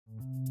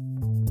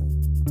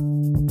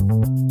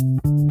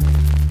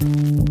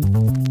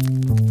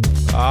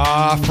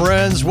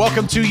Friends,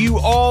 welcome to you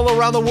all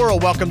around the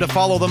world. Welcome to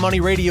Follow the Money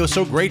Radio.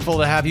 So grateful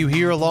to have you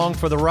here along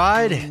for the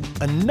ride.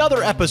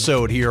 Another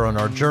episode here on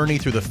our journey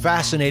through the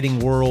fascinating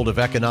world of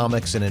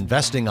economics and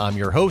investing. I'm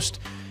your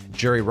host,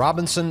 Jerry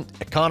Robinson,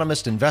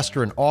 economist,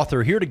 investor, and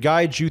author, here to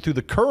guide you through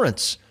the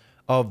currents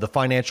of the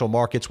financial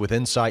markets with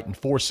insight and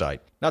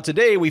foresight. Now,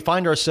 today we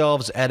find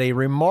ourselves at a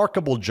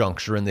remarkable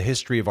juncture in the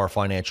history of our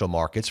financial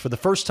markets. For the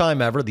first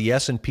time ever, the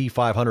S&P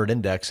 500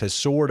 index has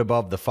soared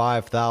above the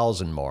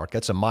 5,000 mark.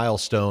 That's a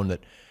milestone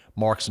that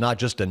marks not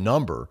just a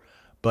number,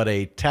 but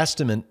a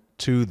testament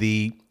to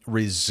the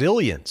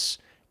resilience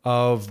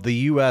of the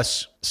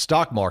U.S.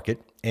 stock market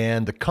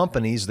and the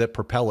companies that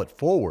propel it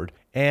forward.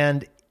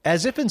 And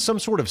as if in some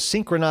sort of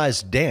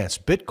synchronized dance,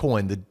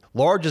 Bitcoin, the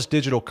largest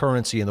digital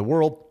currency in the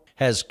world,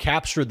 has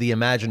captured the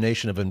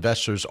imagination of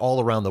investors all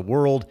around the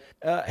world,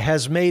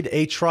 has made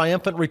a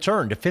triumphant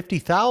return to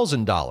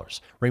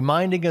 $50,000,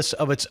 reminding us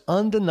of its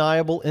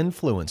undeniable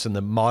influence in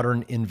the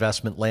modern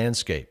investment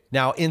landscape.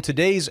 Now, in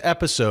today's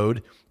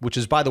episode, which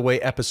is, by the way,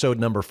 episode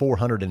number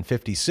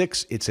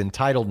 456, it's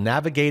entitled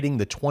Navigating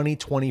the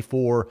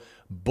 2024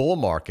 Bull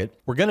Market.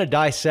 We're going to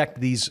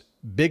dissect these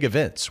big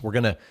events. We're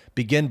going to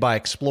begin by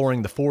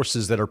exploring the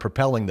forces that are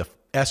propelling the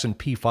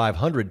S&P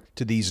 500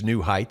 to these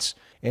new heights,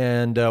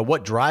 and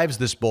what drives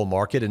this bull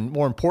market, and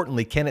more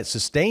importantly, can it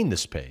sustain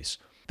this pace?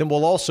 Then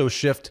we'll also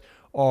shift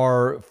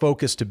our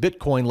focus to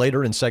Bitcoin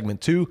later in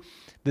segment 2,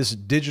 this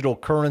digital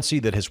currency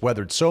that has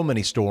weathered so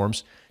many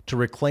storms to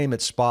reclaim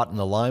its spot in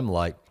the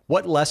limelight.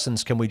 What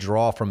lessons can we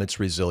draw from its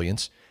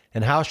resilience,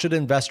 and how should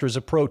investors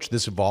approach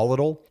this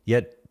volatile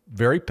yet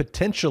very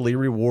potentially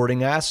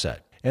rewarding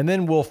asset? And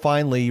then we'll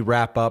finally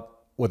wrap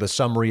up with a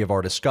summary of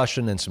our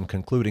discussion and some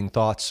concluding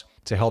thoughts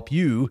to help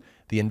you,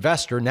 the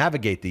investor,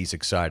 navigate these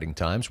exciting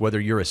times.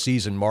 Whether you're a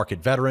seasoned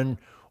market veteran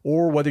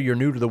or whether you're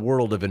new to the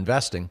world of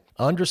investing,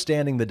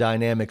 understanding the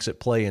dynamics at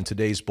play in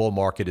today's bull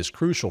market is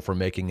crucial for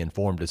making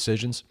informed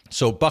decisions.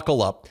 So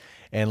buckle up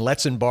and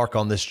let's embark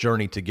on this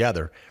journey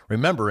together.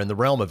 Remember, in the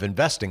realm of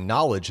investing,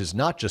 knowledge is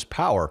not just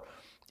power,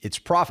 it's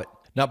profit.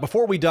 Now,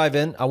 before we dive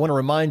in, I want to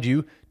remind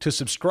you to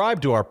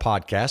subscribe to our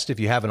podcast if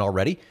you haven't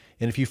already.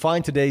 And if you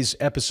find today's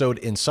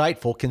episode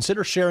insightful,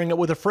 consider sharing it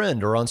with a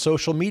friend or on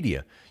social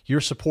media. Your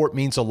support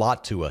means a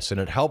lot to us, and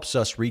it helps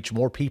us reach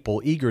more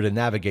people eager to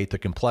navigate the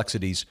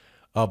complexities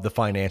of the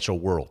financial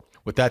world.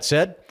 With that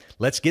said,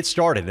 let's get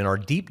started in our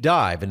deep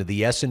dive into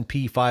the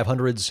S&P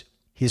 500's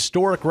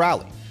historic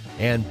rally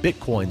and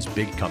Bitcoin's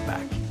big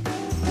comeback.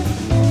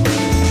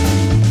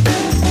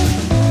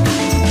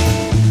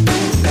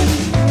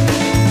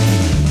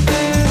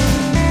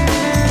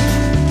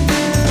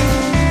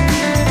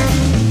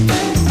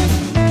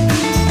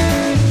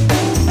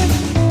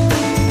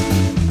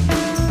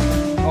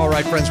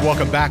 Friends,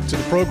 welcome back to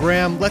the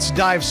program. Let's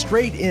dive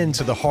straight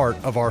into the heart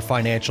of our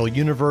financial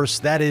universe.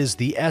 That is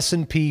the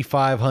S&P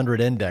 500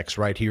 index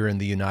right here in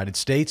the United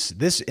States.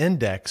 This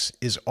index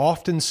is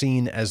often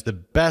seen as the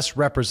best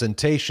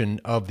representation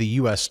of the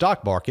U.S.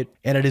 stock market,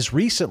 and it has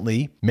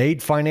recently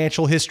made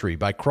financial history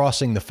by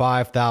crossing the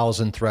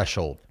 5,000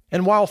 threshold.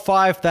 And while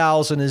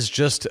 5,000 is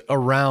just a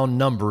round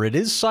number, it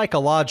is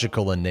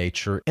psychological in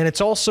nature, and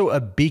it's also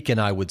a beacon,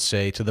 I would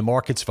say, to the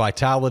market's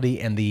vitality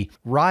and the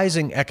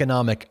rising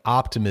economic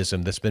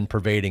optimism that's been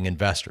pervading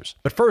investors.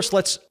 But first,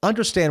 let's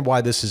understand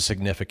why this is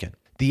significant.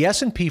 The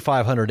S&P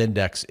 500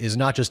 index is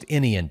not just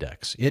any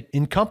index. It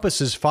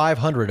encompasses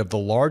 500 of the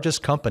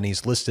largest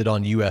companies listed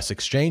on U.S.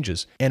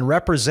 exchanges and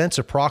represents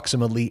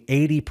approximately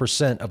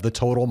 80% of the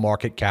total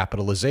market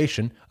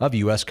capitalization of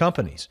U.S.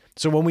 companies.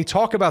 So when we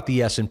talk about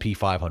the S&P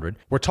 500,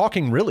 we're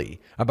talking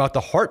really about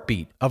the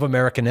heartbeat of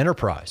American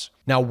enterprise.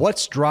 Now,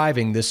 what's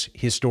driving this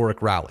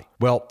historic rally?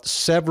 Well,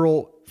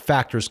 several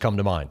factors come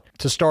to mind.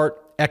 To start,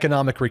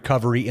 economic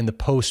recovery in the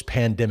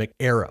post-pandemic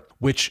era,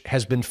 which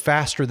has been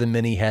faster than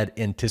many had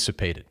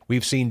anticipated.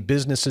 We've seen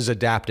businesses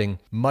adapting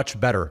much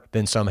better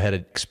than some had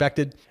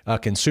expected.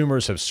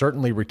 Consumers have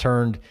certainly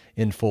returned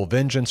in full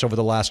vengeance over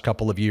the last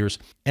couple of years.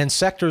 And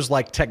sectors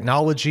like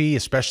technology,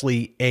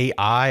 especially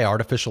AI,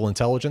 artificial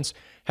intelligence,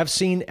 have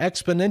seen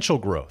exponential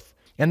growth.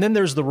 And then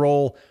there's the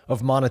role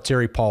of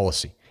monetary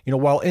policy.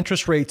 While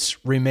interest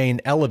rates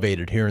remain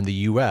elevated here in the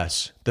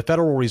U.S., the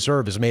Federal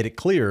Reserve has made it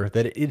clear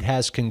that it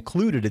has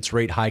concluded its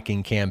rate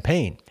hiking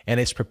campaign, and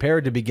it's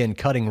prepared to begin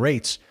cutting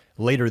rates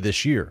later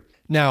this year.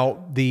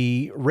 Now,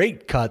 the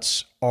rate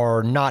cuts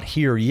are not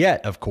here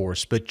yet, of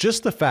course, but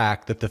just the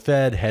fact that the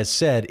Fed has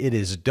said it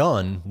is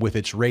done with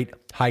its rate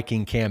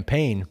hiking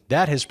campaign,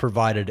 that has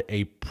provided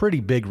a pretty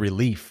big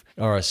relief.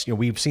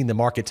 We've seen the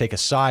market take a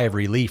sigh of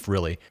relief,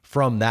 really,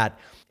 from that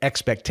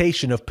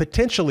expectation of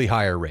potentially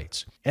higher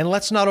rates. And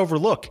let's not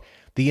overlook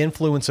the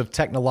influence of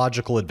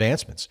technological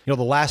advancements. The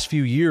last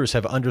few years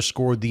have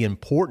underscored the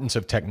importance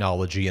of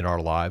technology in our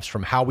lives,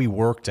 from how we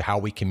work to how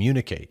we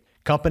communicate.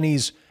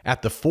 Companies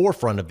at the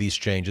forefront of these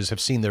changes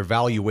have seen their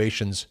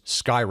valuations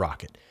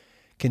skyrocket,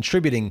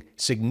 contributing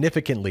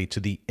significantly to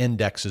the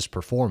index's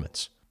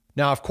performance.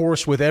 Now, of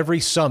course, with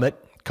every summit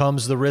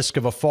comes the risk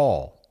of a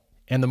fall,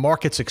 and the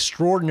market's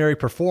extraordinary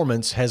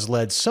performance has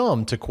led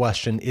some to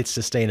question its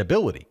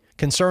sustainability.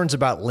 Concerns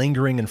about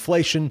lingering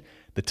inflation,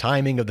 the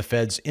timing of the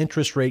Fed's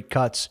interest rate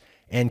cuts,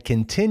 and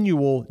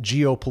continual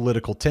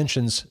geopolitical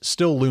tensions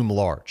still loom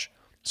large.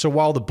 So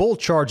while the bull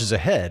charges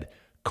ahead,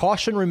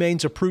 caution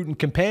remains a prudent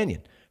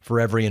companion for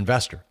every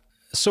investor.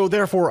 So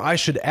therefore, I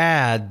should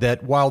add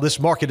that while this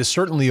market is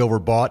certainly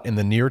overbought in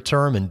the near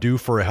term and due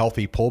for a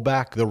healthy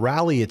pullback, the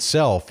rally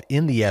itself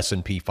in the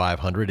S&P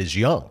 500 is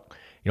young.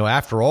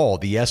 After all,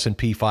 the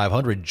S&P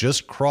 500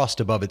 just crossed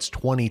above its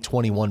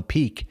 2021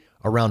 peak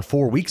around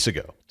 4 weeks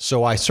ago.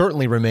 So I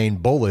certainly remain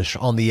bullish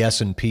on the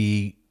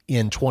S&P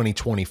in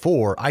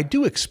 2024. I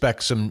do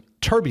expect some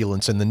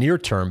turbulence in the near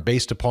term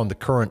based upon the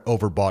current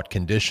overbought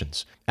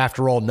conditions.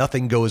 After all,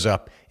 nothing goes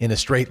up in a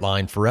straight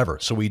line forever,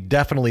 so we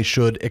definitely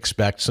should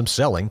expect some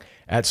selling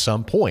at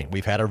some point.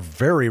 We've had a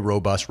very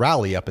robust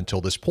rally up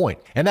until this point.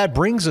 And that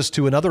brings us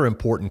to another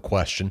important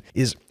question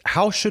is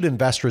how should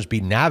investors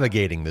be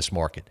navigating this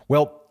market?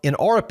 Well, in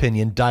our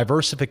opinion,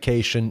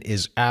 diversification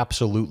is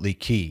absolutely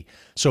key.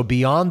 So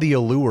beyond the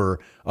allure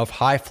of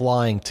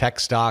high-flying tech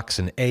stocks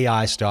and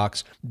AI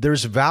stocks,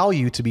 there's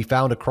value to be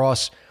found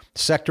across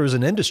sectors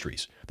and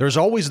industries. There's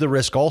always the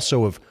risk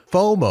also of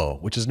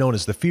FOMO, which is known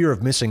as the fear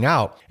of missing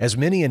out, as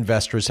many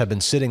investors have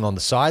been sitting on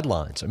the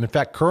sidelines. In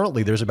fact,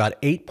 currently there's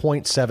about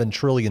 $8.7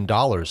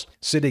 trillion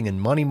sitting in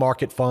money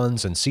market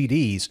funds and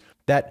CDs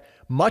that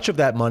much of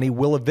that money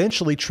will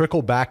eventually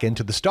trickle back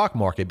into the stock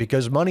market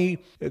because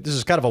money, this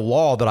is kind of a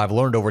law that I've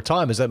learned over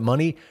time, is that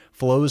money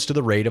flows to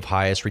the rate of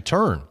highest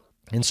return.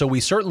 And so we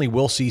certainly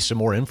will see some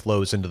more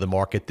inflows into the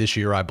market this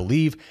year, I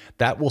believe.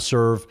 That will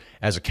serve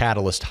as a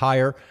catalyst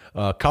higher.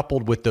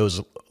 Coupled with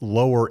those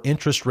lower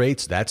interest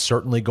rates, that's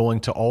certainly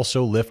going to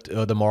also lift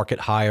the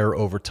market higher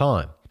over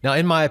time. Now,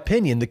 in my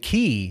opinion, the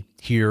key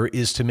here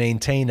is to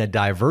maintain a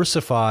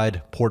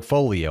diversified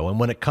portfolio. And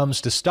when it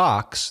comes to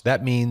stocks,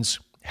 that means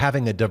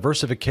having a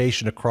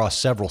diversification across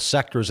several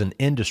sectors and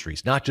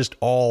industries, not just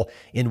all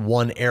in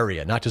one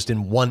area, not just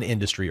in one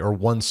industry or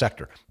one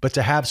sector, but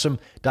to have some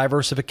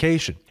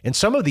diversification. And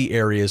some of the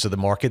areas of the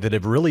market that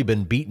have really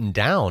been beaten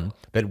down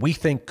that we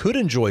think could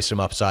enjoy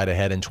some upside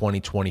ahead in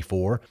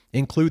 2024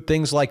 include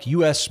things like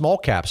U.S. small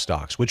cap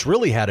stocks, which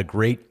really had a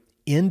great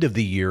end of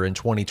the year in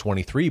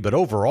 2023, but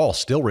overall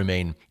still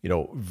remain,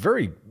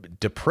 very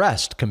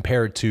depressed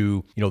compared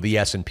to, the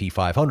S&P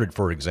 500,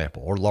 for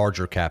example, or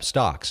larger cap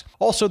stocks.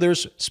 Also,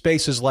 there's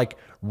spaces like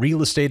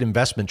real estate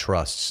investment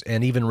trusts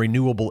and even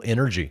renewable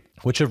energy,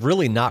 which have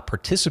really not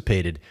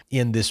participated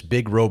in this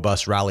big,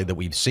 robust rally that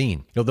we've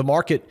seen. The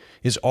market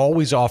is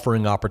always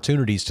offering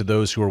opportunities to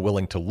those who are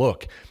willing to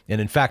look. And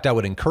in fact, I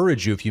would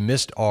encourage you, if you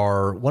missed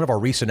one of our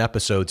recent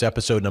episodes,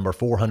 episode number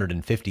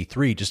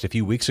 453, just a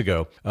few weeks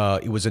ago,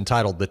 it was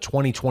entitled The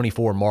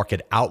 2024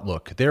 Market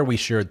Outlook. There we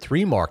shared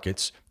 3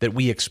 markets that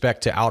we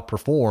expect to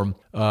outperform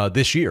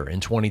this year in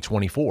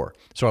 2024.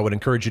 So I would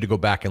encourage you to go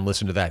back and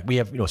listen to that. We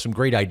have, some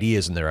great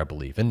ideas in there, I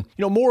believe. And,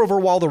 moreover,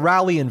 while the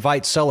rally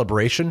invites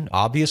celebration,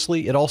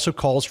 obviously, it also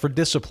calls for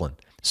discipline.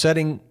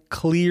 Setting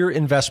clear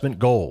investment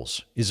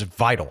goals is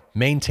vital.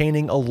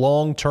 Maintaining a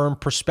long-term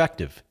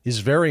perspective is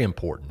very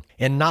important.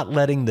 And not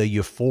letting the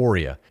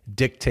euphoria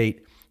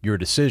dictate your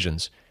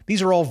decisions.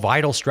 These are all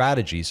vital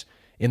strategies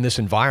in this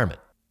environment.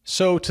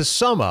 So to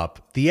sum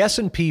up, the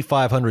S&P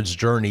 500's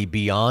journey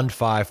beyond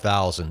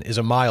 5,000 is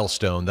a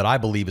milestone that I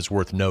believe is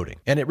worth noting.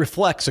 And it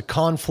reflects a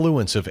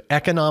confluence of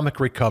economic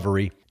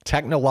recovery,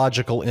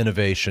 technological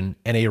innovation,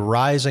 and a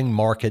rising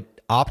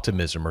market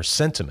optimism or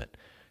sentiment.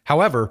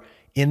 However,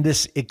 in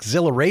this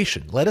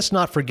exhilaration, let us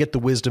not forget the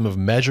wisdom of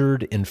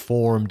measured,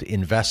 informed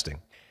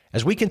investing.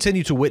 As we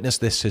continue to witness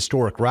this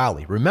historic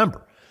rally,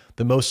 remember,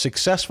 the most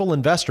successful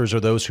investors are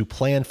those who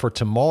plan for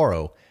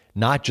tomorrow,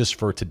 not just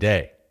for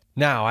today.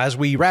 Now, as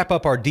we wrap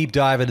up our deep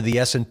dive into the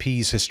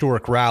S&P's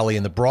historic rally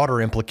and the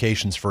broader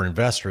implications for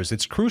investors,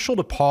 it's crucial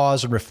to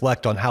pause and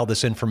reflect on how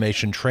this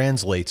information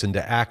translates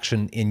into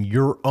action in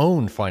your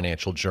own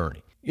financial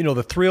journey.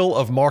 The thrill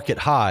of market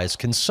highs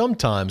can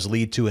sometimes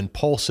lead to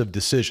impulsive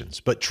decisions,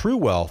 but true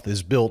wealth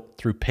is built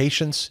through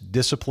patience,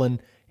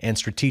 discipline, and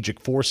strategic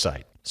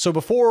foresight. So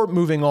before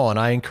moving on,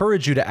 I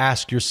encourage you to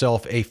ask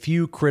yourself a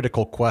few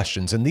critical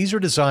questions, and these are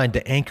designed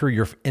to anchor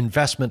your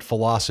investment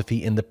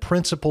philosophy in the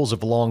principles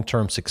of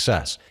long-term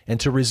success and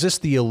to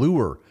resist the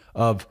allure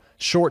of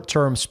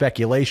short-term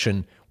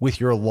speculation with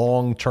your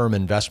long-term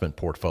investment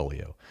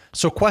portfolio.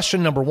 So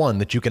question number 1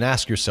 that you can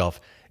ask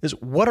yourself is,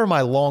 what are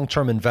my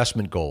long-term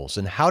investment goals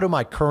and how do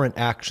my current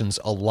actions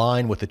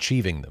align with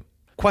achieving them?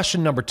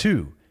 Question number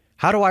 2,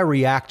 how do I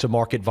react to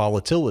market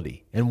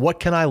volatility and what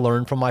can I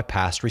learn from my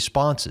past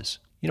responses?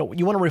 You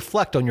want to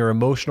reflect on your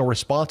emotional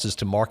responses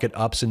to market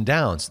ups and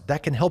downs.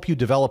 That can help you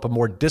develop a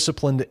more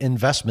disciplined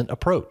investment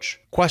approach.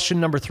 Question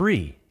number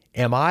 3,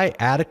 am I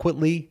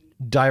adequately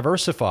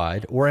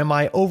diversified or am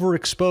I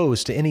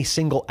overexposed to any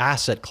single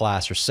asset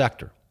class or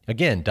sector?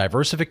 Again,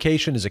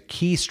 diversification is a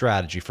key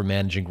strategy for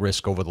managing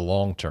risk over the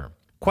long term.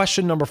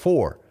 Question number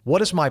 4,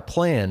 what is my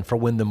plan for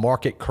when the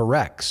market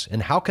corrects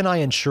and how can I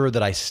ensure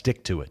that I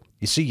stick to it?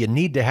 You see, you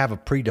need to have a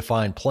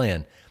predefined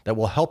plan that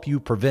will help you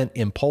prevent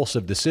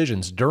impulsive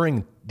decisions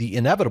during the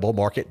inevitable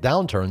market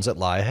downturns that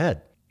lie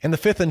ahead. And the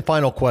fifth and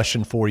final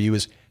question for you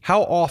is,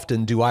 how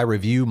often do I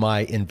review my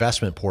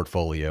investment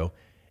portfolio?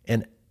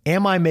 And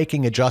am I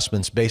making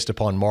adjustments based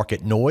upon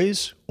market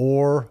noise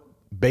or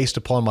based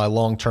upon my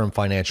long-term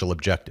financial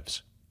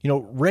objectives? You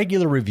know,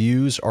 regular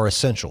reviews are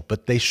essential,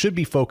 but they should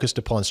be focused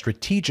upon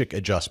strategic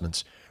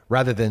adjustments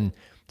rather than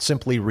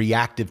simply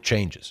reactive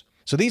changes.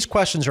 So these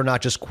questions are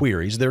not just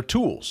queries, they're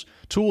tools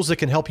that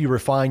can help you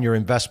refine your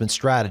investment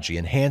strategy,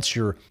 enhance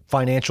your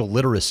financial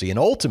literacy, and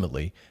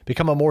ultimately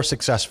become a more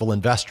successful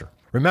investor.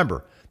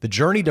 Remember, the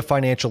journey to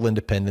financial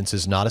independence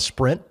is not a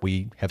sprint.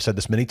 We have said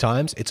this many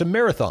times. It's a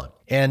marathon,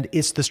 and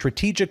it's the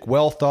strategic,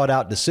 well thought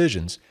out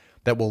decisions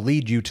that will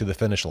lead you to the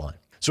finish line.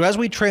 So as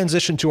we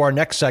transition to our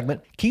next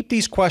segment, keep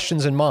these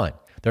questions in mind.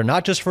 They're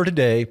not just for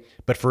today,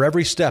 but for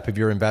every step of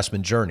your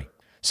investment journey.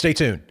 Stay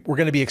tuned. We're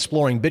going to be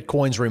exploring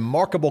Bitcoin's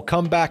remarkable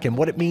comeback and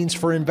what it means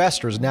for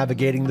investors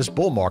navigating this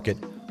bull market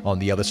on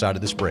the other side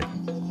of this break.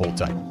 Hold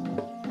tight.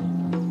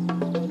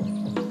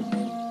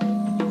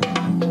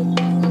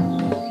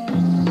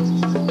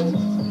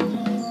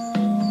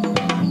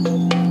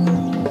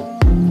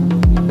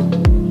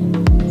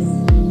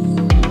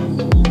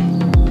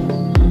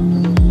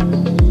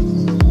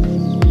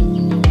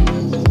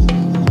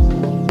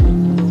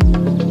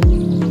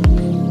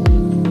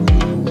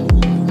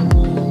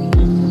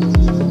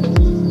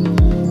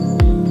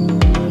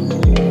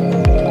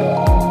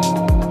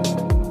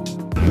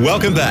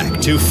 Welcome back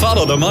to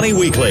Follow the Money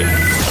Weekly.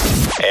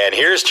 And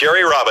here's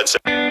Jerry Robinson.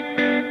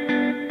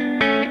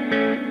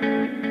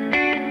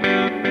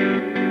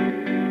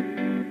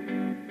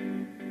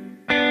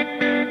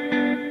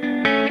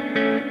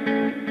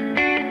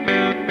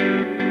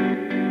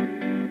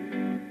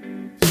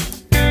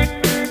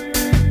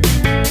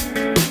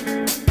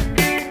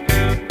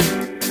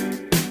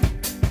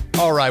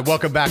 All right,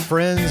 welcome back,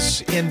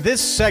 friends. In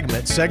this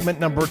segment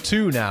number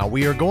 2 now,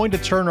 we are going to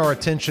turn our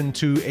attention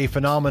to a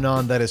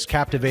phenomenon that has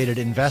captivated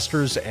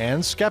investors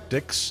and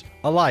skeptics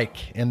alike,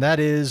 and that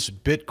is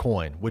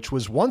Bitcoin, which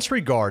was once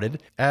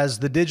regarded as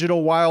the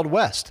digital Wild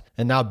West.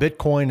 And now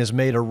Bitcoin has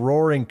made a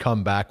roaring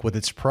comeback with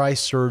its price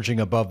surging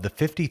above the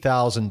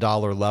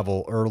 $50,000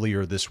 level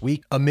earlier this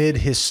week amid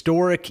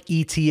historic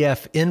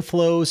ETF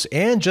inflows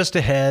and just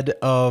ahead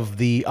of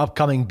the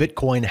upcoming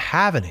Bitcoin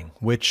halvening,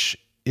 which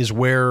is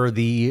where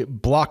the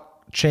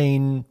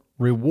blockchain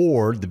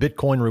reward, the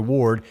Bitcoin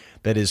reward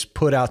that is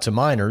put out to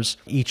miners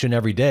each and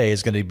every day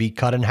is going to be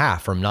cut in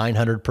half from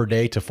 900 per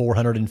day to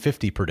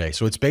 450 per day.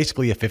 So it's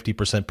basically a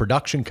 50%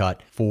 production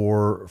cut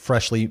for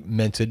freshly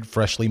minted,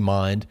 freshly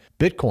mined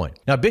Bitcoin.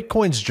 Now,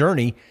 Bitcoin's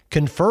journey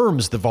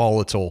confirms the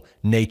volatile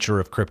nature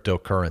of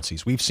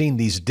cryptocurrencies. We've seen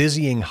these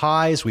dizzying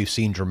highs, we've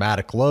seen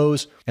dramatic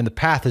lows, and the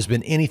path has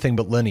been anything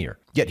but linear.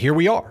 Yet here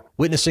we are,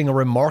 witnessing a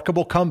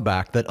remarkable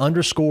comeback that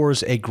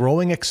underscores a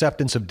growing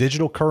acceptance of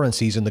digital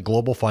currencies in the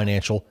global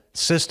financial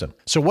system.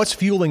 So what's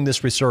fueling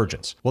this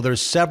resurgence? Well,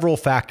 there's several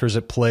factors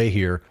at play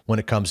here when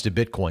it comes to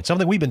Bitcoin,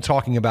 something we've been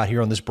talking about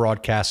here on this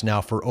broadcast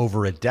now for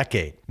over a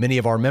decade. Many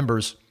of our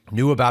members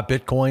knew about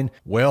Bitcoin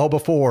well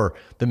before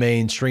the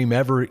mainstream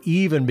ever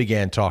even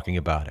began talking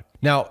about it.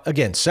 Now,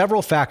 again,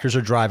 several factors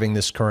are driving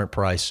this current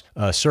price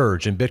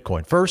surge in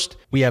Bitcoin. First,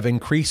 we have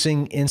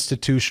increasing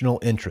institutional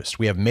interest.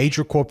 We have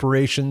major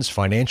corporations,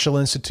 financial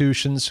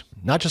institutions,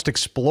 not just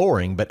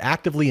exploring, but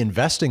actively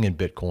investing in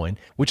Bitcoin,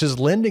 which is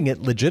lending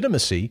it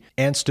legitimacy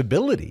and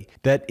stability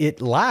that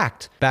it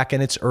lacked back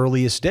in its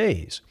earliest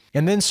days.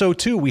 And then so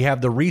too, we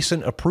have the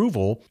recent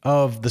approval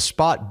of the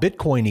spot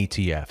Bitcoin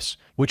ETFs,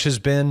 which has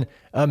been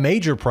a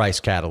major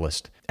price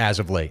catalyst as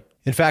of late.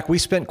 In fact, we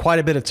spent quite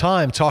a bit of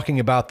time talking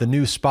about the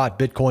new spot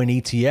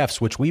Bitcoin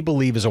ETFs, which we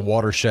believe is a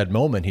watershed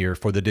moment here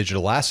for the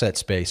digital asset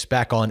space.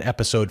 Back on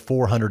episode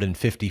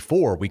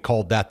 454, we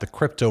called that the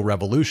crypto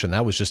revolution.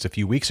 That was just a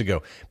few weeks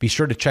ago. Be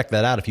sure to check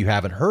that out if you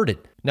haven't heard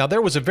it. Now,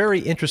 there was a very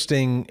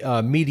interesting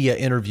media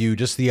interview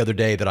just the other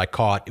day that I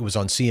caught. It was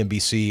on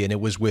CNBC, and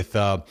it was with,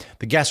 the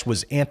guest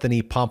was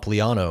Anthony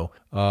Pompliano,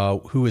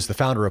 who is the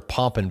founder of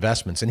Pomp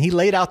Investments. And he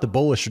laid out the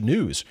bullish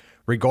news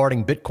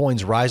regarding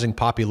Bitcoin's rising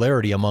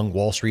popularity among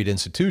Wall Street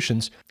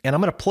institutions. And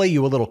I'm going to play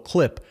you a little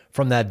clip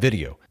from that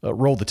video.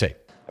 Roll the tape.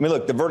 I mean,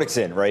 look, the verdict's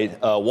in,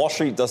 right? Wall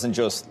Street doesn't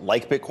just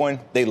like Bitcoin,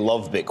 they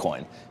love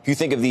Bitcoin. If you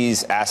think of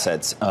these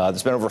assets,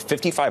 there's been over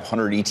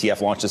 5,500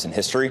 ETF launches in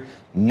history.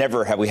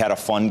 Never have we had a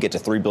fund get to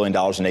 $3 billion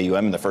in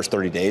AUM in the first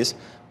 30 days.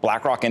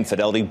 BlackRock and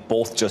Fidelity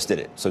both just did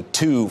it. So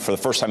two for the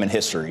first time in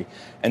history.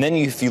 And then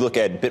if you look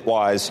at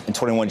Bitwise and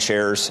 21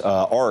 Shares,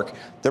 ARK,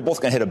 they're both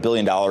going to hit $1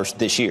 billion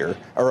this year,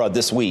 or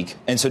this week.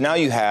 And so now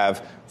you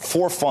have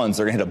 4 funds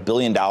that are going to hit $1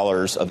 billion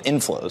of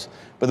inflows.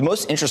 But the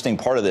most interesting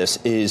part of this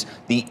is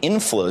the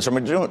inflows. I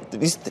mean,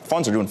 these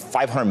funds are doing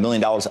 $500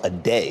 million a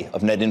day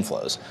of net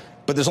inflows.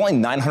 But there's only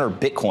 900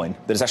 Bitcoin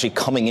that is actually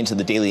coming into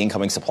the daily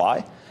incoming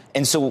supply.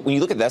 And so when you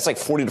look at that, that's like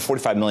 $40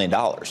 to $45 million.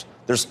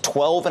 There's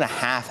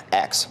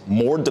 12.5x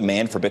more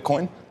demand for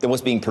Bitcoin than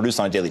what's being produced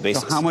on a daily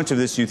basis. So how much of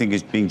this do you think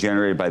is being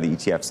generated by the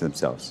ETFs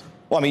themselves?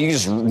 Well, I mean, you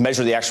just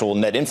measure the actual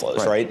net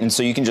inflows, right? And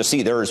so you can just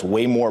see there is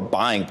way more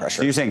buying pressure.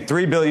 So you're saying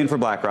 $3 billion for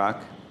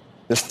BlackRock,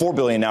 There's $4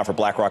 billion now for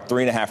BlackRock, $3.5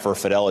 billion for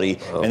Fidelity,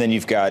 and then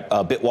you've got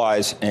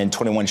Bitwise and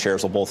 21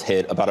 Shares will both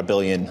hit about $1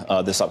 billion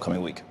this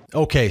upcoming week.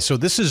 Okay, so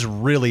this is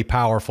really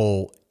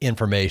powerful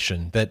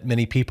information that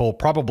many people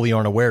probably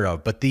aren't aware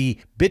of, but the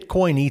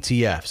Bitcoin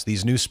ETFs,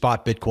 these new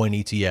spot Bitcoin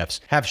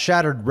ETFs, have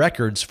shattered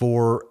records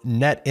for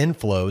net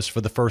inflows for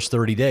the first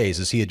 30 days,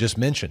 as he had just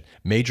mentioned.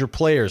 Major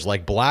players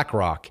like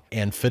BlackRock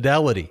and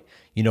Fidelity,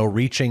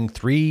 reaching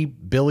 $3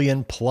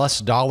 billion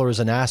plus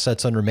in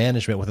assets under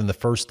management within the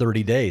first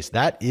 30 days.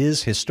 That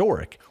is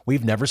historic.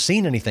 We've never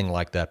seen anything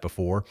like that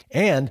before.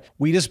 And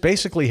we just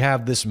basically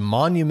have this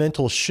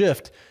monumental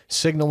shift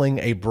signaling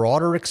a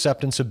broader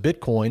acceptance of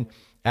Bitcoin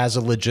as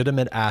a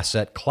legitimate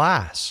asset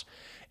class.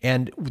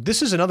 And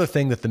this is another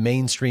thing that the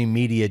mainstream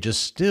media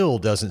just still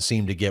doesn't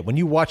seem to get. When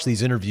you watch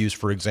these interviews,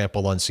 for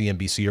example, on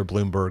CNBC or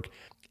Bloomberg,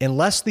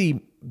 unless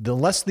the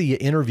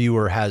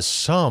interviewer has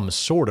some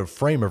sort of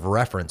frame of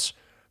reference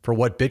for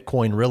what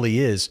Bitcoin really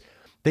is,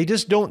 they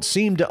just don't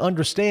seem to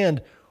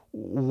understand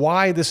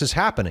why this is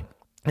happening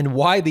and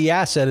why the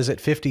asset is at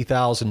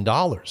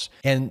 $50,000.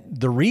 And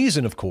the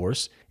reason, of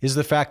course, is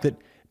the fact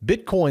that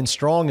Bitcoin's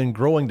strong and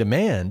growing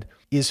demand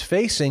is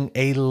facing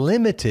a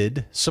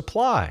limited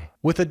supply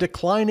with a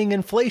declining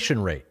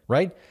inflation rate,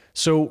 right?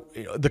 So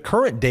the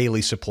current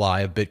daily supply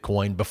of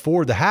Bitcoin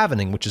before the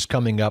halving, which is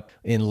coming up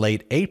in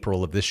late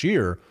April of this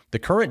year, the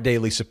current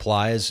daily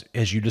supply,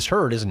 as you just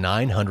heard, is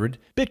 900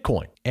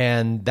 Bitcoin.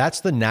 And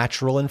that's the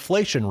natural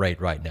inflation rate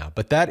right now.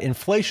 But that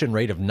inflation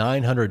rate of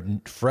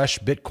 900 fresh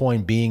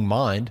Bitcoin being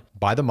mined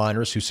by the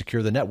miners who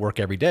secure the network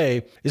every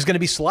day is going to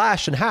be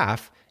slashed in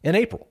half in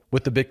April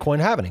with the Bitcoin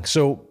halving.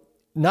 So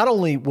not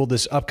only will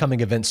this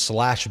upcoming event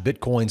slash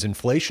Bitcoin's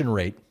inflation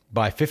rate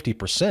by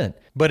 50%,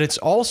 but it's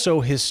also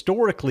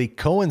historically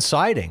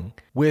coinciding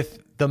with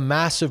the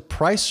massive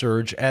price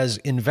surge as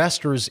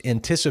investors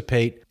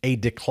anticipate a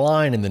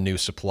decline in the new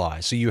supply.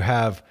 So you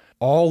have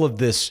all of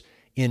this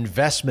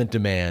investment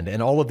demand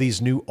and all of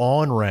these new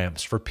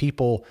on-ramps for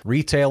people,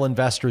 retail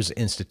investors,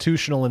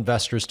 institutional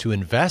investors to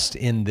invest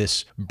in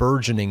this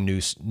burgeoning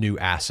new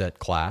asset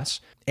class.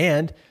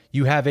 And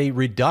you have a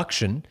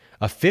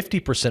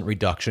 50%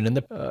 reduction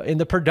in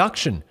the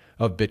production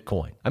of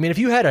Bitcoin. I mean, if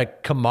you had a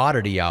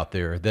commodity out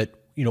there that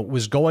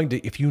was going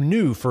to, if you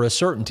knew for a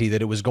certainty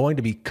that it was going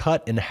to be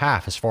cut in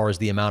half as far as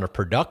the amount of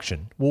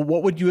production, well,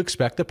 what would you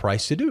expect the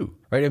price to do,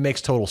 right? It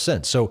makes total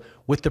sense. So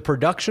with the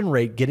production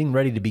rate getting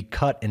ready to be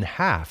cut in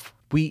half,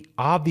 we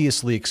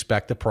obviously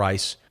expect the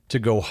price to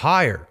go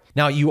higher.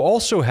 Now, you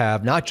also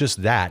have not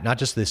just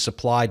the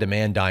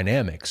supply-demand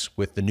dynamics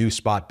with the new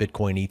spot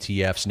Bitcoin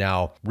ETFs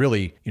now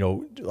really,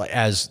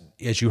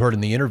 as you heard in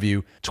the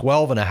interview,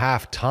 12 and a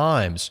half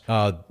times,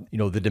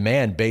 the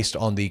demand based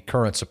on the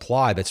current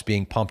supply that's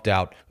being pumped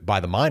out by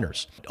the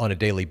miners on a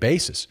daily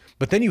basis.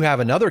 But then you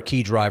have another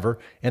key driver,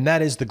 and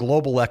that is the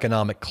global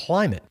economic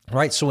climate,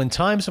 right? So in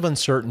times of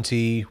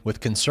uncertainty,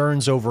 with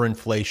concerns over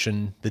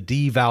inflation, the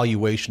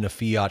devaluation of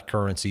fiat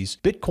currencies,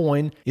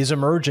 Bitcoin is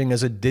emerging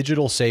as a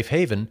digital safe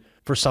haven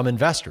for some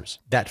investors.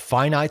 That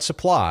finite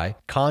supply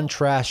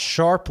contrasts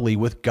sharply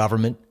with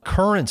government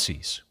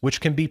currencies,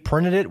 which can be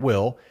printed at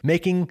will,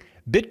 making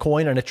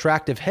Bitcoin an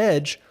attractive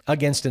hedge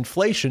against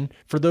inflation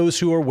for those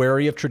who are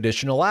wary of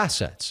traditional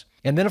assets.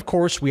 And then, of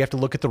course, we have to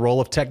look at the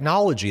role of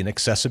technology and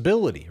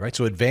accessibility, right?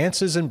 So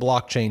advances in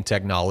blockchain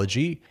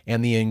technology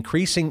and the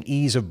increasing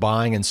ease of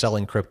buying and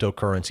selling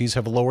cryptocurrencies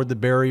have lowered the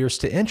barriers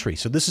to entry.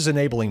 So this is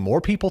enabling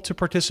more people to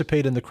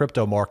participate in the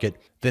crypto market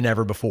than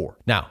ever before.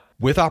 Now,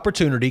 with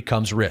opportunity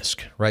comes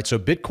risk, right? So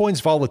Bitcoin's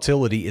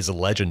volatility is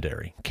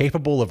legendary,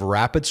 capable of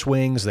rapid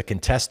swings that can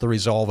test the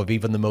resolve of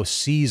even the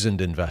most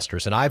seasoned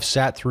investors. And I've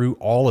sat through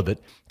all of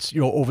it,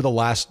 over the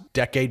last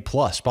decade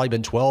plus, probably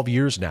been 12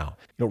 years now.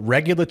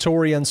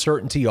 Regulatory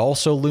uncertainty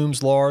also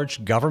looms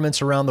large.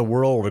 Governments around the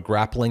world are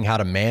grappling how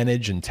to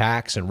manage and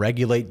tax and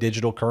regulate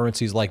digital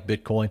currencies like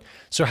Bitcoin.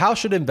 So how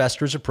should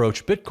investors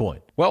approach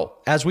Bitcoin?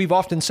 Well, as we've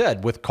often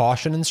said, with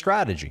caution and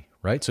strategy,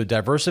 right? So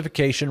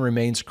diversification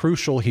remains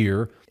crucial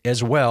here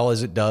as well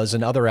as it does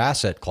in other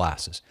asset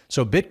classes.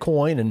 So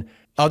Bitcoin and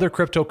other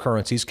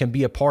cryptocurrencies can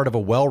be a part of a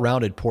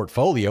well-rounded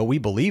portfolio. We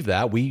believe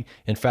that. We,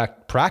 in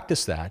fact,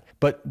 practice that.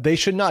 But they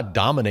should not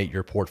dominate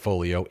your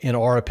portfolio, in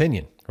our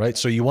opinion, right?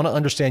 So you want to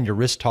understand your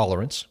risk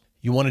tolerance.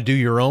 You want to do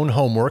your own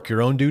homework,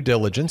 your own due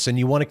diligence, and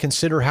you want to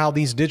consider how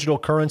these digital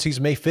currencies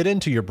may fit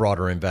into your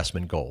broader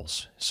investment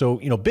goals. So,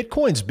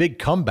 Bitcoin's big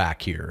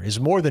comeback here is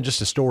more than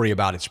just a story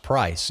about its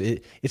price.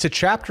 It's a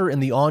chapter in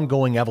the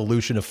ongoing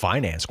evolution of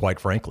finance, quite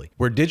frankly,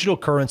 where digital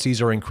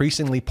currencies are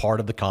increasingly part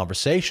of the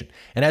conversation.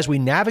 And as we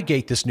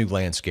navigate this new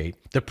landscape,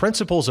 the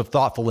principles of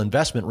thoughtful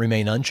investment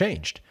remain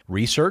unchanged.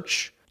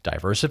 Research,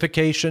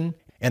 diversification,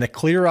 and a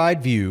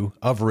clear-eyed view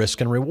of risk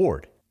and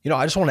reward.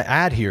 I just want to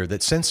add here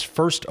that since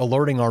first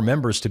alerting our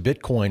members to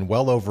Bitcoin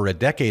well over a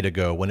decade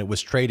ago when it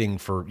was trading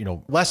for,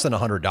 less than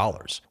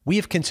 $100, we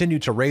have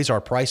continued to raise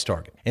our price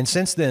target. And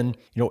since then,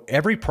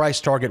 every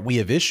price target we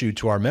have issued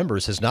to our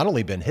members has not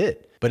only been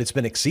hit, but it's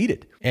been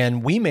exceeded.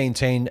 And we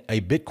maintain a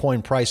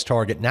Bitcoin price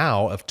target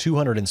now of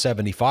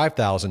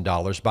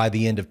 $275,000 by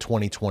the end of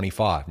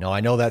 2025. Now, I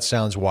know that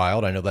sounds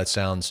wild. I know that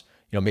sounds,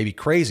 maybe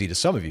crazy to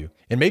some of you,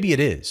 and maybe it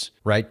is,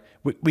 right?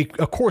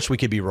 Of course we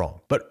could be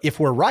wrong, but if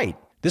we're right,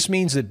 this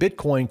means that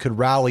Bitcoin could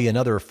rally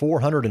another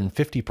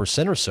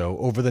 450% or so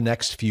over the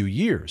next few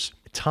years.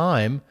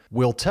 Time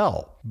will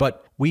tell,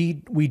 but we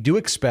do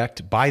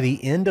expect by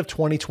the end of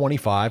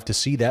 2025 to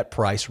see that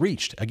price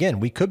reached.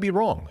 Again, we could be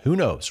wrong. Who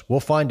knows? We'll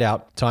find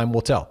out. Time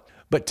will tell.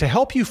 But to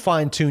help you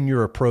fine-tune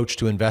your approach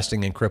to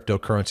investing in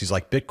cryptocurrencies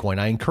like Bitcoin,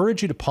 I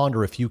encourage you to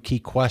ponder a few key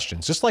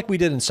questions, just like we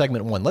did in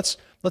segment 1. Let's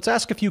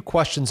ask a few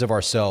questions of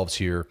ourselves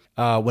here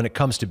when it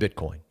comes to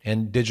Bitcoin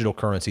and digital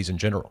currencies in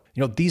general.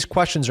 These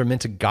questions are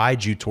meant to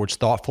guide you towards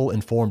thoughtful,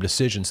 informed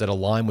decisions that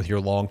align with your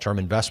long-term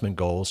investment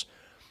goals.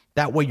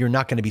 That way, you're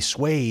not going to be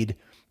swayed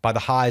by the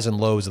highs and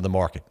lows of the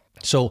market.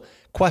 So,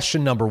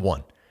 question number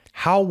 1,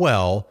 how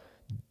well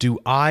do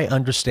I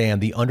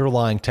understand the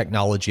underlying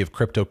technology of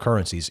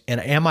cryptocurrencies?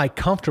 And am I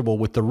comfortable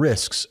with the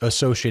risks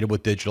associated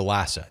with digital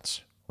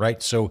assets,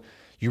 right? So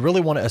you really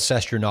want to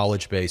assess your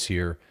knowledge base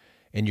here,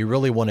 and you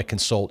really want to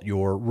consult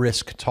your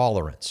risk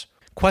tolerance.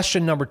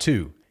 Question number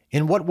 2,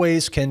 in what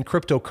ways can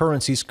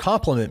cryptocurrencies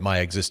complement my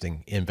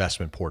existing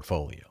investment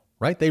portfolio,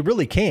 right? They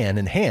really can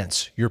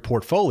enhance your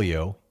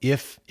portfolio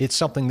if it's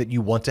something that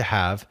you want to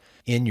have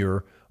in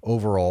your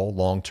overall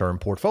long-term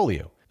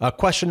portfolio.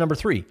 Question number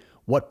 3,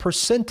 what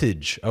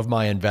percentage of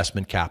my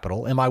investment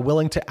capital am I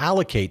willing to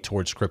allocate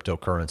towards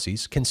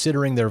cryptocurrencies,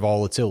 considering their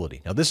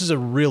volatility? Now, this is a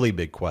really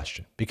big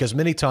question because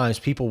many times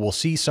people will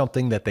see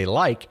something that they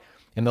like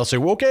and they'll say,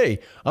 well, okay,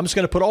 I'm just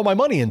going to put all my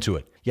money into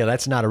it. Yeah,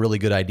 that's not a really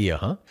good idea,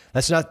 huh?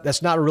 That's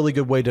not a really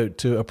good way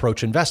to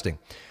approach investing.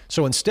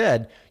 So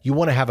instead, you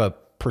want to have a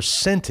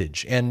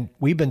percentage. And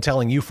we've been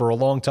telling you for a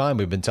long time,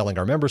 we've been telling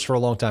our members for a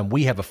long time,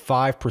 we have a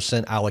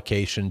 5%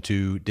 allocation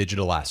to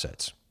digital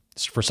assets.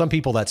 For some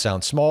people, that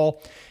sounds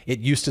small. It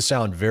used to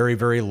sound very,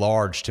 very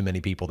large to many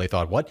people. They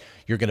thought, what?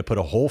 You're going to put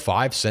a whole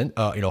 5 cents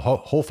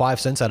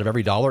out of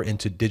every dollar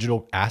into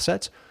digital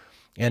assets?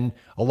 And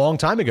a long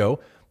time ago,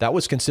 that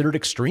was considered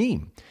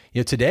extreme.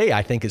 Today,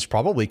 I think it's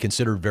probably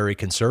considered very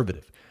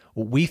conservative.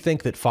 We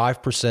think that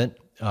 5%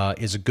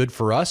 is good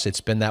for us.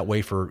 It's been that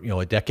way for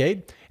a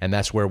decade, and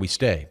that's where we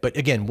stay. But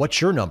again,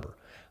 what's your number?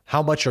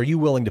 How much are you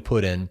willing to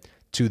put in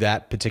to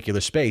that particular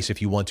space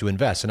if you want to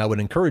invest? And I would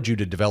encourage you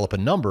to develop a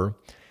number.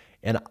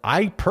 And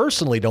I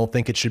personally don't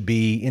think it should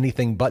be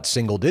anything but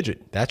single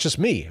digit. That's just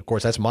me. Of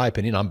course, that's my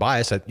opinion. I'm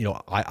biased.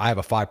 I have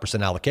a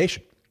 5%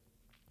 allocation.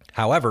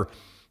 However,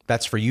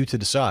 that's for you to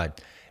decide.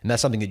 And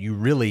that's something that you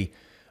really,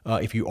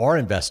 if you are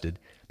invested,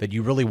 that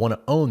you really want to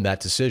own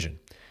that decision.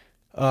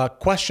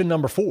 Question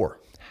number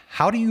 4,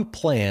 how do you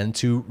plan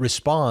to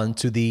respond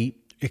to the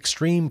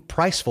extreme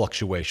price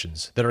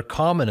fluctuations that are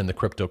common in the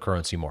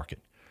cryptocurrency market?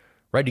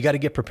 Right? You got to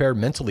get prepared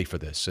mentally for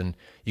this, and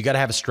you got to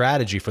have a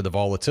strategy for the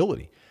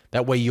volatility.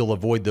 That way you'll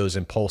avoid those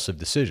impulsive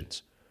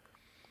decisions.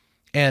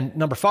 And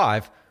number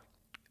 5,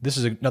 this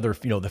is another,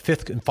 the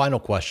 5th and final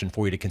question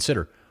for you to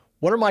consider.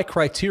 What are my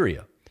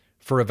criteria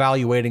for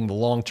evaluating the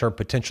long-term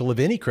potential of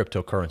any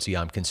cryptocurrency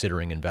I'm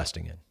considering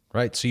investing in,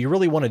 right? So you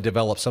really want to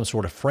develop some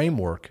sort of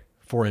framework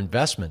for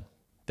investment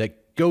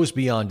that goes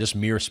beyond just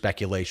mere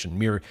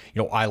speculation,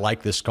 I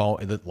like this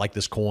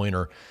coin,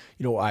 or,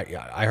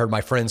 I heard my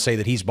friend say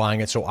that he's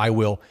buying it, so I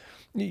will.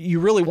 You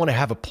really want to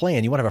have a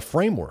plan. You want to have a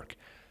framework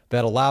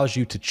that allows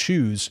you to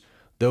choose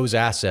those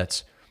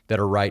assets that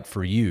are right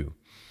for you.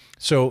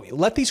 So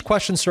let these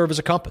questions serve as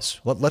a compass.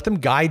 Let them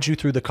guide you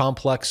through the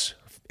complex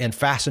and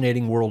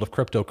fascinating world of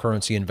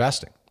cryptocurrency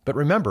investing. But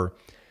remember,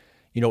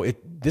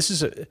 this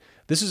is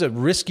a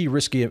risky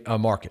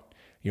market.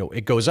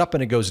 It goes up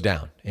and it goes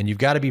down, and you've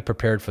got to be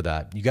prepared for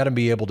that. You got to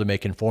be able to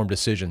make informed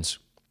decisions,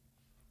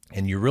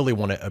 and you really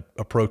want to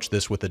approach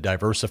this with a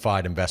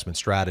diversified investment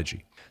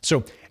strategy.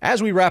 So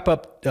as we wrap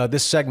up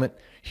this segment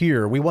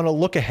here, we want to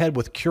look ahead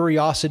with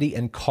curiosity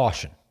and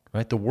caution,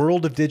 right? The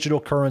world of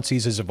digital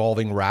currencies is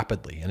evolving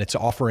rapidly, and it's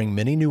offering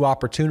many new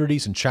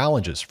opportunities and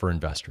challenges for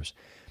investors.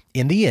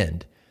 In the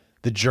end,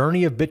 the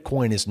journey of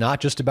Bitcoin is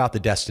not just about the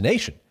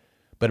destination,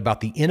 but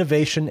about the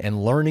innovation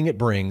and learning it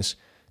brings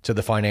to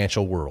the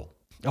financial world.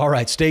 All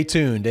right, stay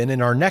tuned. And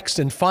in our next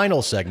and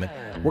final segment,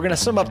 we're going to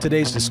sum up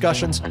today's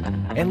discussions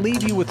and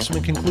leave you with some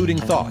concluding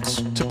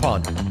thoughts to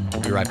ponder.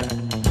 We'll be right back.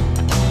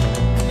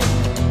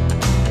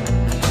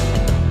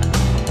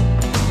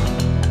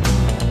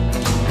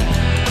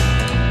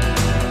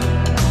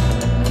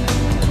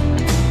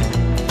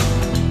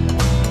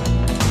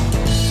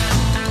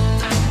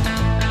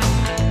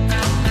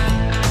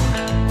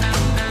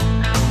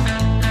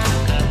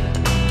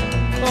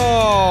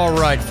 All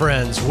right,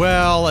 friends.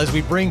 Well, as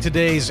we bring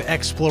today's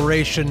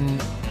exploration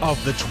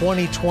of the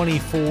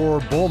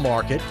 2024 bull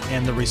market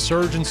and the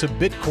resurgence of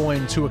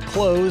Bitcoin to a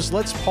close,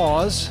 let's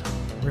pause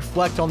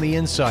reflect on the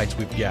insights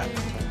we've gathered.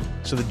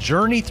 So the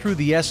journey through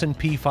the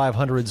S&P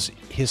 500's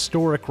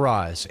historic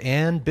rise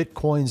and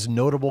Bitcoin's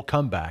notable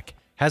comeback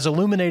has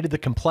illuminated the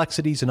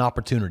complexities and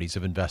opportunities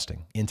of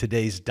investing in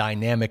today's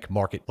dynamic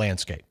market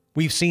landscape.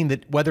 We've seen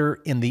that whether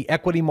in the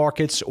equity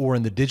markets or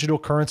in the digital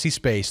currency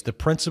space, the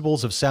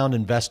principles of sound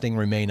investing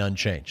remain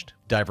unchanged.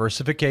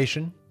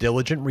 Diversification,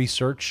 diligent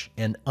research,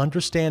 and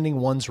understanding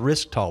one's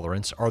risk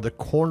tolerance are the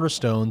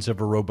cornerstones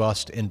of a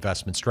robust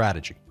investment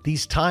strategy.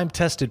 These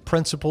time-tested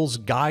principles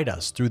guide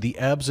us through the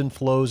ebbs and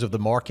flows of the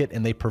market,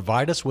 and they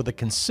provide us with a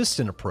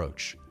consistent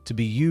approach to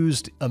be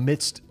used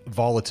amidst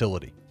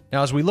volatility.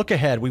 Now, as we look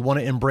ahead, we want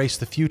to embrace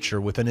the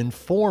future with an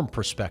informed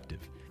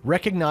perspective,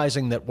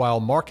 recognizing that while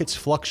markets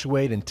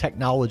fluctuate and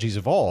technologies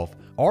evolve,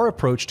 our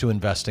approach to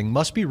investing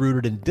must be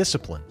rooted in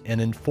discipline and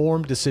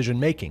informed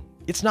decision-making.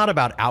 It's not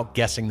about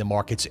outguessing the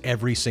market's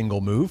every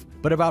single move,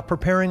 but about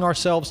preparing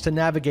ourselves to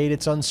navigate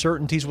its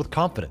uncertainties with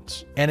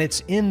confidence. And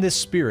it's in this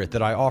spirit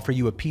that I offer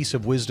you a piece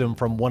of wisdom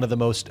from one of the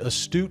most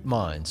astute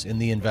minds in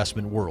the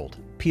investment world,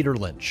 Peter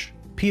Lynch.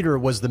 Peter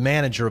was the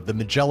manager of the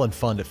Magellan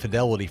Fund at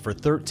Fidelity for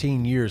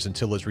 13 years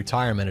until his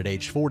retirement at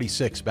age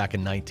 46 back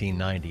in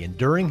 1990. And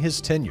during his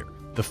tenure,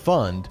 the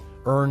fund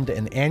earned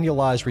an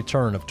annualized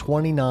return of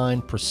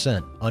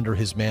 29% under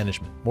his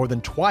management, more than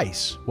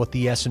twice what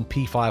the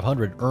S&P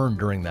 500 earned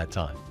during that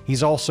time.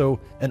 He's also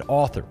an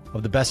author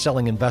of the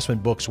best-selling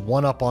investment books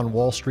One Up on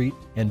Wall Street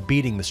and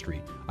Beating the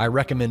Street. I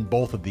recommend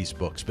both of these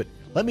books, but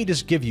let me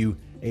just give you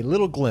a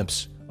little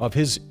glimpse of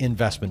his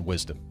investment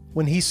wisdom.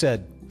 When he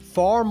said,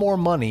 "Far more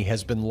money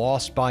has been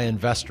lost by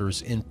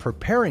investors in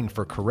preparing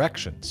for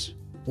corrections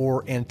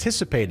or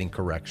anticipating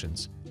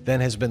corrections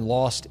than has been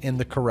lost in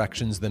the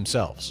corrections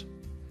themselves."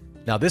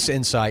 Now, this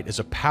insight is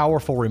a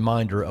powerful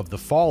reminder of the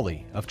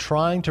folly of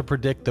trying to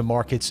predict the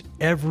market's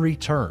every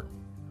turn.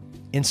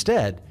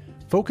 Instead,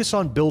 focus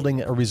on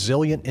building a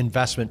resilient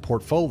investment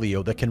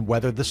portfolio that can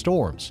weather the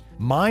storms,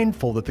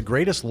 mindful that the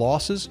greatest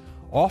losses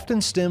often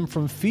stem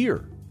from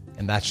fear,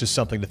 and that's just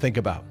something to think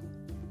about.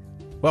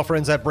 Well,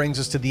 friends, that brings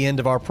us to the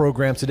end of our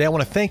program today. I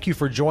want to thank you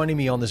for joining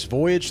me on this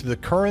voyage through the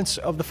currents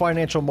of the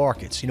financial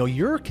markets.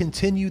 Your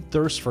continued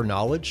thirst for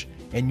knowledge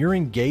and your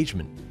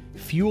engagement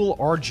fuel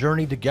our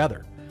journey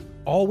together.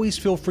 Always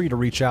feel free to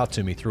reach out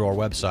to me through our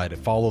website at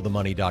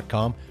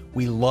followthemoney.com.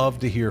 We love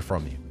to hear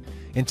from you.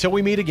 Until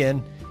we meet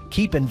again,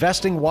 keep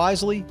investing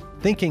wisely,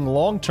 thinking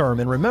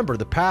long-term, and remember,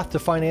 the path to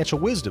financial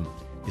wisdom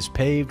is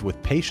paved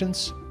with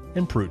patience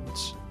and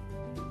prudence.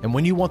 And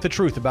when you want the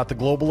truth about the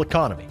global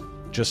economy,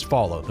 just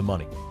follow the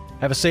money.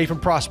 Have a safe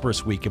and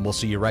prosperous week, and we'll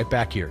see you right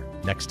back here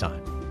next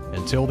time.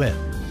 Until then,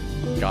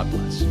 God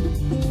bless.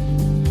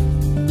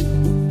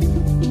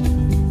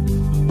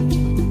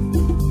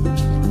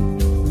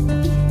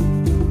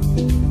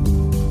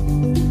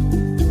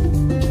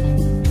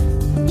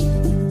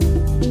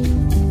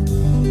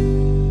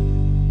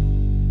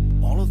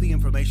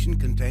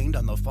 Contained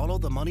on the Follow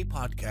the Money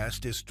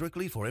podcast is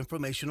strictly for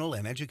informational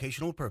and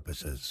educational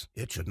purposes.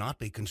 It should not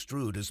be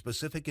construed as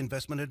specific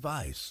investment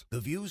advice.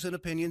 The views and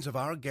opinions of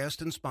our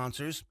guests and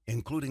sponsors,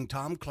 including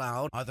Tom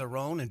Cloud, are their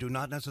own and do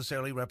not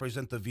necessarily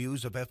represent the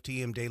views of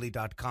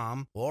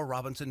FTMDaily.com or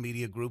Robinson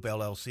Media Group,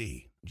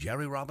 LLC.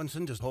 Jerry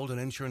Robinson does hold an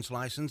insurance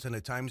license and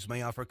at times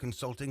may offer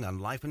consulting on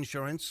life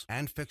insurance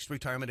and fixed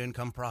retirement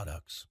income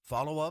products.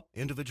 Follow-up,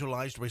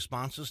 individualized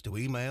responses to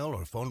email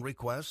or phone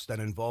requests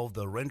that involve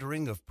the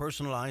rendering of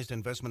personalized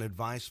investment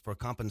advice for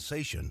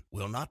compensation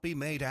will not be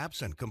made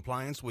absent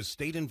compliance with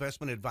state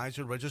investment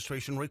advisor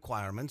registration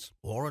requirements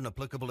or an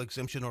applicable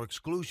exemption or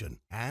exclusion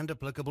and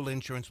applicable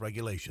insurance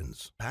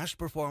regulations. Past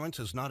performance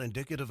is not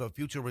indicative of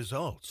future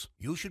results.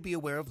 You should be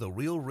aware of the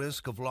real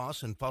risk of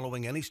loss in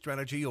following any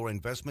strategy or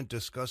investment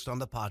discussed on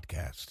the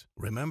podcast.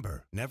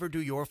 Remember, never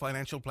do your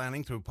financial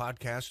planning through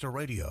podcast or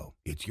radio.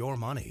 It's your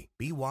money.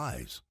 Be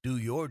wise. Do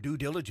your due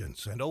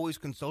diligence and always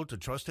consult a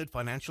trusted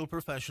financial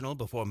professional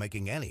before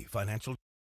making any financial